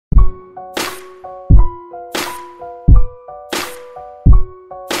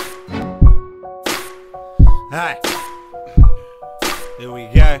Hey, here we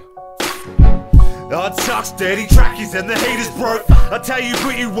go. Oh, it sucks, dirty trackies and the heater's broke. I tell you,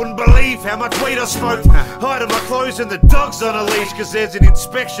 but you wouldn't believe how much weed I smoked. Hiding my clothes and the dog's on a leash, cause there's an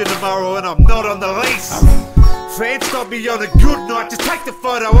inspection tomorrow and I'm not on the lease. Fans stop me on a good night, just take the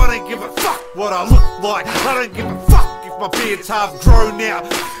photo, I don't give a fuck what I look like. I don't give a fuck if my beard's half grown now.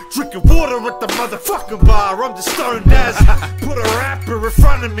 Drinking water at the motherfucking bar, I'm just stoned as. Put a rapper in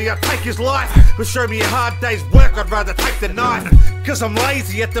front of me, I take his life. But show me a hard day's work, I'd rather take the knife. Cause I'm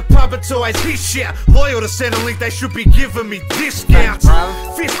lazy at the pub, it's always his shit. Loyal to Centrelink, they should be giving me discounts.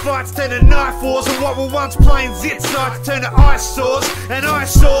 Fist fights turn to knife wars, and what were once plain zit sites turn to eyesores. And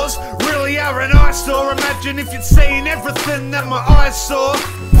eyesores really are an eyesore. Imagine if you'd seen everything that my eyes saw.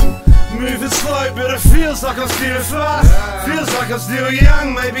 Moving slow, but it feels like I'm still fast. Feels like I'm still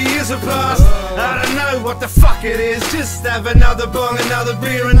young, maybe years have passed. I don't know what the fuck it is. Just have another bong, another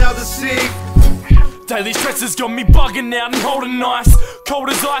beer, another cig. Daily stress has got me bugging out and holding nice. Cold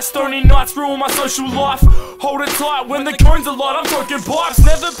as ice, stony nights ruin my social life. Hold it tight when the cones are light, I'm talking pipes.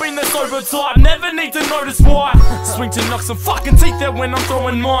 Never been the sober type, never need to notice why. Swing to knock some fucking teeth out when I'm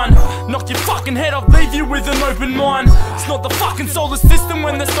throwing mine. Knock your fucking head off, leave you with an open mind. It's not the fucking solar system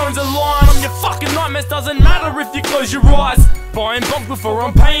when the stones align. I'm your fucking nightmares, doesn't matter if you close your eyes. Buying bunk before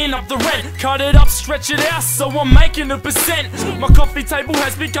I'm paying up the rent. Cut it up, stretch it out, so I'm making a percent. My coffee table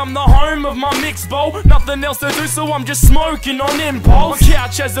has become the home of my mixed bowl. Nothing else to do, so I'm just smoking on impulse. My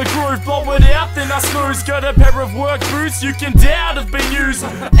couch has a groove, blow it out, then I snooze. Got a pair of work boots you can doubt have been used.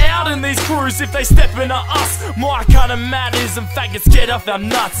 Out in these crews, if they step into us, my kind of Madizm faggots get off our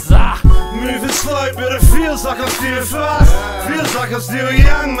nuts. Moving slow, but it feels like I'm still fast. Feels like I'm still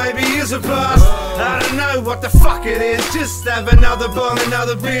young, maybe years have passed. I don't know what the fuck it is. Just have another bong,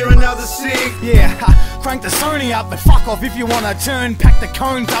 another beer, another cig. Yeah, crank the Sony up, but fuck off if you wanna turn. Pack the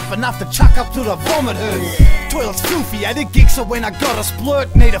cones up enough to chuck up to the vomit hurt. Toilet's filthy at a gig, so when I gotta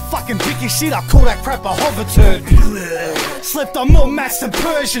splurt, need a fucking Vicky shit, I call that crap a hover turd. Slept on more maths than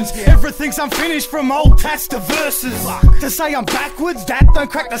Persians. Everything's unfinished from old tats to verses. To say I'm backwards, that don't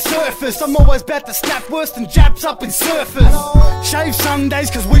crack the surface. I'm always about to snap worse than Japs up in surfers. Shave Sundays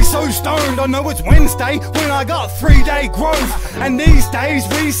cause we so stoned. I know it's Wednesday when I got 3-day growth. And these days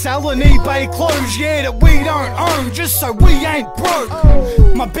we sell an eBay clothes, yeah, that we don't own, just so we ain't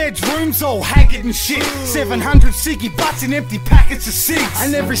broke. My bedroom's all haggard and shit. 700 ciggy butts and empty packets of cigs.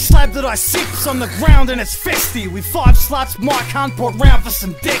 And every slab that I sip's on the ground and it's festy. With 5 sluts Mike Hunt brought round for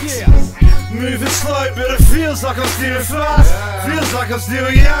some dicks. Moving slow, but it feels like I'm still fast. Feels like I'm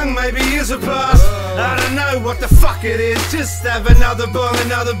still young, maybe years have passed. I don't know what the fuck it is. Just have another bong,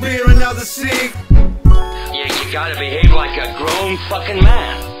 another beer, another cig. Yeah, you gotta behave like a grown fucking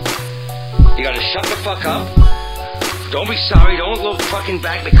man. You gotta shut the fuck up. Don't be sorry, don't look fucking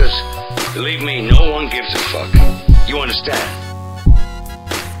back, because believe me, no one gives a fuck. You understand?